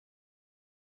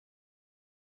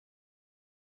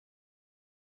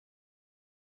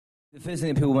The first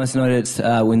thing that people must notice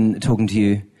when talking to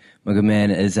you, my good man,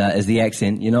 is the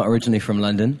accent. You're not originally from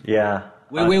London. Yeah.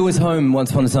 Where was home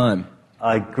once upon a time?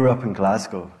 I grew up in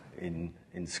Glasgow in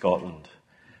Scotland,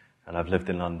 and I've lived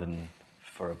in London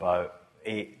for about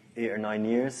eight or 9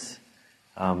 years.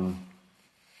 I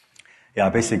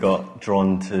basically got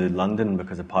drawn to London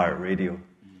because of pirate radio.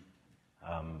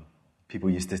 People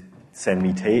used to send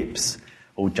me tapes,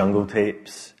 old jungle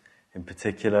tapes in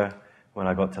particular. When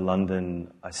I got to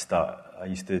London, I used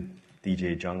to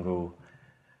DJ jungle.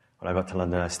 When I got to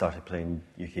London, I started playing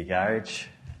UK garage.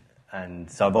 And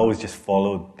so I've always just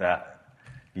followed that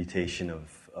mutation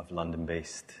of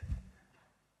London-based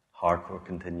hardcore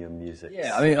continuum music.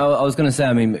 Yeah, I mean, I was going to say,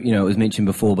 it was mentioned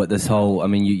before, but this whole,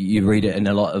 you read it in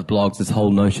a lot of blogs, this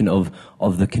whole notion of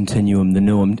the continuum, the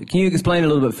nuum. Can you explain a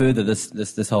little bit further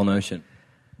this whole notion?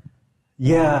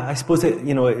 Yeah, I suppose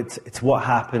it's what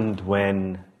happened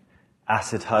when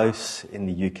acid house in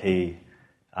the UK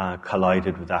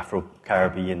collided with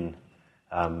Afro-Caribbean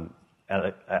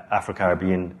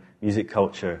music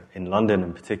culture in London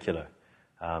in particular.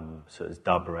 So it's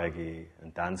dub, reggae,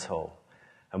 and dancehall.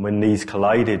 And when these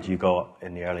collided, you got,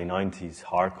 in the early 90s,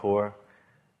 hardcore,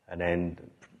 and then,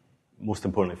 most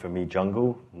importantly for me,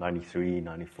 jungle, 93,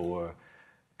 94,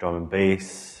 drum and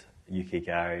bass, UK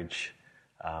garage,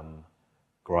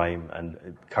 grime,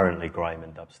 and currently grime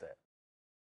and dubstep.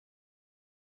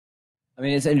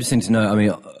 It's interesting to know,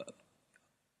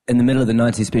 in the middle of the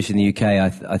 90s, especially in the UK,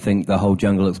 I think the whole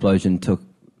jungle explosion took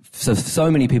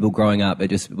so many people growing up, it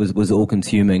just was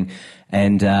all-consuming.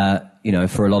 And,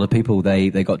 for a lot of people, they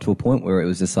got to a point where it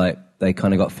was just like, they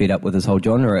kind of got fed up with this whole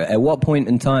genre. At what point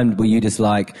in time were you just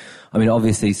like,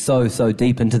 obviously so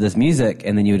deep into this music,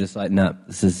 and then you were just like, nah,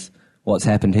 this is what's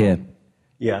happened here?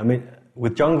 Yeah,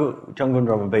 with jungle and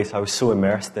drum and bass, I was so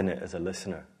immersed in it as a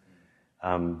listener.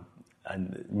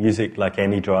 And music, like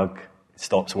any drug,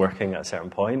 stops working at a certain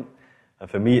point. And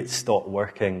for me, it stopped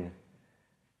working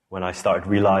when I started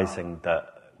realizing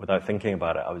that, without thinking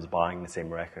about it, I was buying the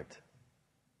same record.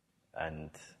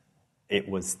 And it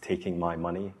was taking my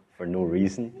money for no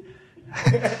reason.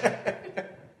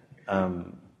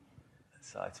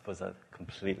 So I suppose I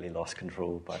completely lost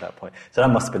control by that point. So that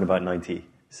must have been about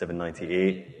 97,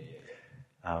 98.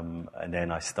 And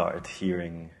then I started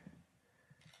hearing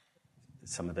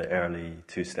some of the early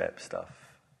two-step stuff,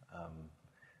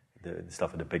 the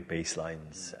stuff with the big bass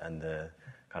lines and the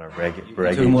kind of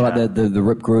reggae. So more like the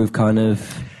rip groove kind of.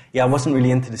 Yeah, I wasn't really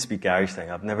into the speed garage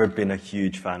thing. I've never been a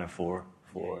huge fan of four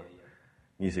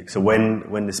music. So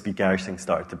when the speed garage thing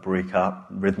started to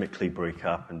rhythmically break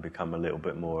up and become a little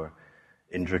bit more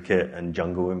intricate and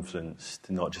jungle influenced,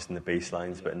 not just in the bass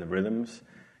lines but in the rhythms.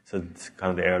 So it's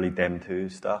kind of the early Dem 2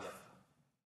 stuff.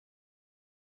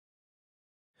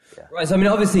 Yeah. Right, so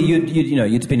obviously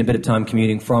you'd spend a bit of time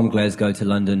commuting from Glasgow to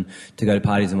London to go to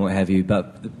parties and what have you,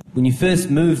 but when you first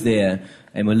moved there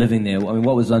and were living there,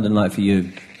 what was London like for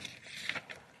you?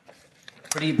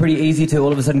 Pretty easy to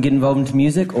all of a sudden get involved into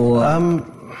music, or?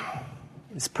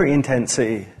 It's a pretty intense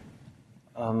city.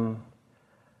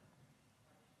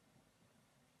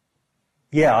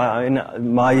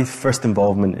 My first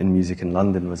involvement in music in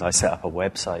London was I set up a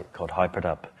website called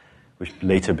Hyperdub, which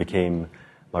later became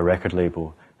my record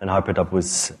label. And Hyperdub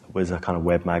was a kind of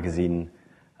web magazine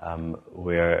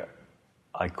where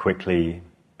I quickly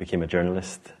became a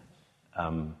journalist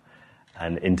and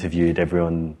interviewed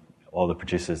all the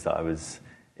producers that I was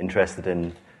interested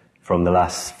in from the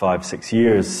last 5-6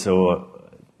 years. So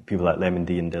people like Lemon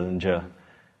D and Dillinger,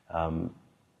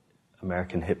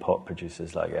 American hip-hop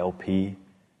producers like LP,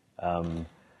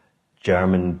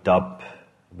 German dub,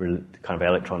 kind of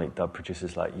electronic dub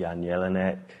producers like Jan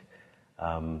Jelinek,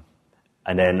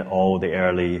 and then all the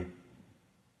early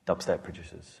dubstep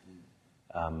producers,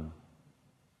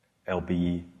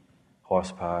 LB,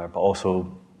 Horsepower, but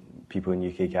also people in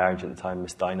UK garage at the time,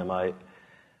 Miss Dynamite,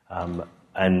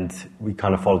 and we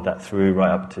kind of followed that through right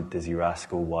up to Dizzy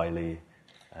Rascal, Wiley,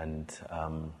 and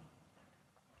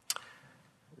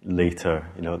later,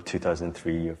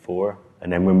 2003 or 4.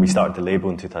 And then when we started the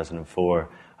label in 2004,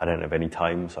 I didn't have any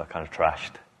time, so I kind of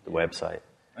trashed the website.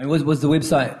 And was the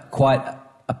website quite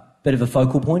a bit of a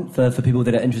focal point for people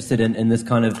that are interested in this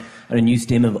kind of a new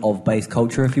stem of bass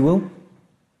culture, if you will?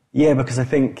 Yeah, because I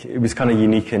think it was kind of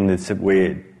unique in the way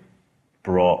it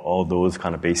brought all those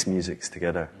kind of bass musics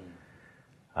together.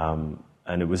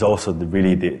 And it was also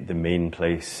really the main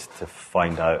place to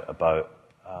find out about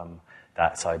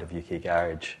that side of UK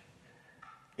garage,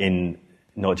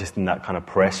 not just in that kind of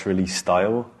press release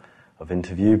style of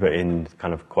interview, but in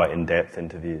kind of quite in-depth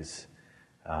interviews.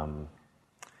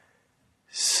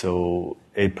 So So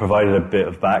it provided a bit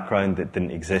of background that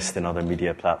didn't exist in other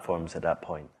media platforms at that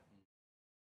point.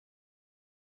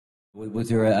 Was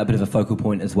there a bit of a focal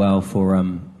point as well for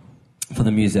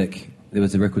the music? There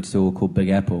was a record store called Big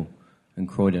Apple in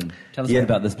Croydon. Tell us a bit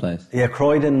about this place. Yeah,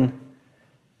 Croydon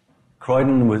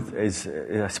is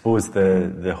I suppose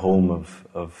the home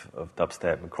of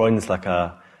dubstep. Croydon's like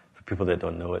for people that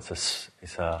don't know, it's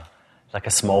like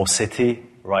a small city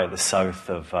right at the south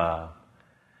of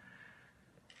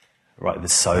the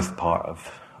south part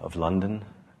of London,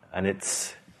 and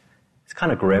it's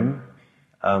kind of grim.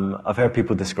 I've heard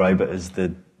people describe it as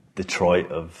the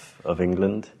Detroit of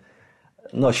England.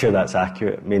 I'm not sure that's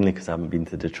accurate, mainly because I haven't been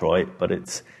to Detroit, but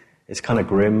it's kind of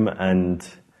grim, and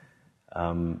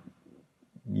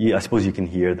I suppose you can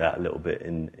hear that a little bit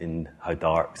in how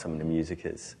dark some of the music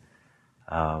is.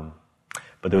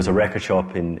 But there was a record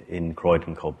shop in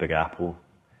Croydon called Big Apple,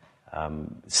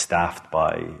 staffed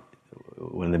by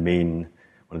one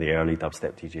of the early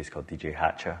dubstep DJs called DJ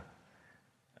Hatcher.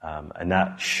 And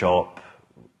that shop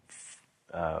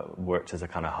worked as a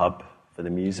kind of hub for the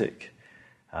music.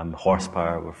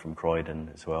 Horsepower were from Croydon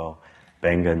as well.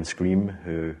 Benga and Scream,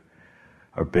 who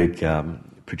are big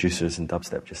producers in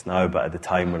dubstep just now, but at the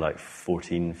time were like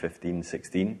 14, 15,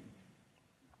 16.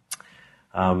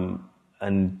 And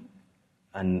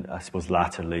I suppose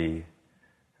latterly,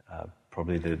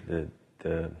 probably the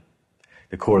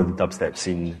core of the dubstep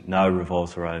scene now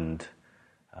revolves around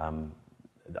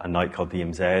a night called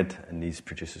DMZ, and these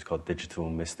producers called Digital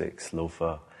Mystics,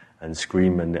 Lofa, and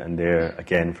Scream, and they're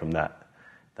again from that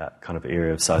kind of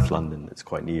area of South London that's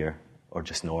quite near or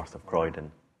just north of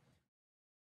Croydon.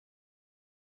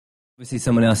 Obviously,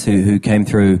 someone else who came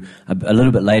through a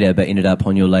little bit later but ended up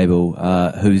on your label,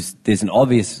 there's an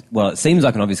obvious, well, it seems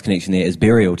like an obvious connection there, is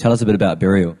Burial. Tell us a bit about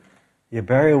Burial. Yeah,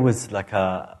 Burial was like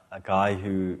a guy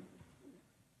who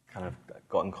kind of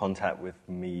got in contact with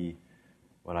me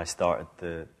when I started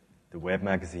the web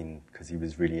magazine, because he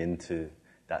was really into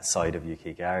that side of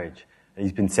UK garage. And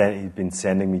he's been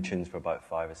sending me tunes for about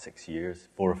 4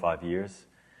 or 5 years.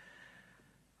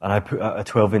 And I put out a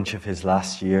 12-inch of his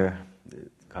last year.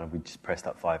 We just pressed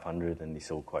up 500, and he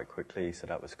sold quite quickly, so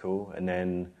that was cool. And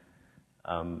then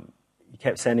he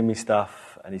kept sending me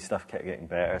stuff, and his stuff kept getting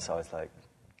better. So I was like,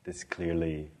 this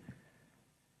clearly,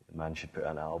 the man should put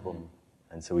out an album.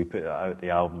 And so we put out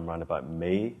the album around about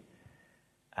May,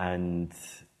 and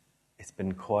it's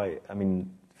been quite,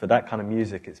 for that kind of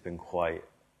music, it's been quite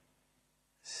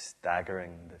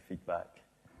staggering, the feedback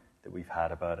that we've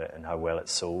had about it and how well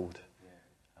it's sold.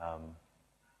 Yeah.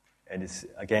 And it's,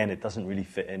 again, it doesn't really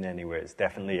fit in anywhere. It's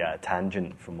definitely at a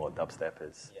tangent from what dubstep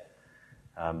is.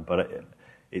 Yeah. But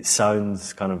it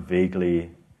sounds kind of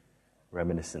vaguely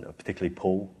reminiscent of particularly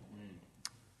Pole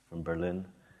from Berlin,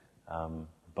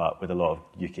 but with a lot of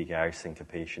UK garage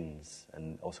syncopations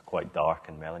and also quite dark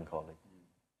and melancholy.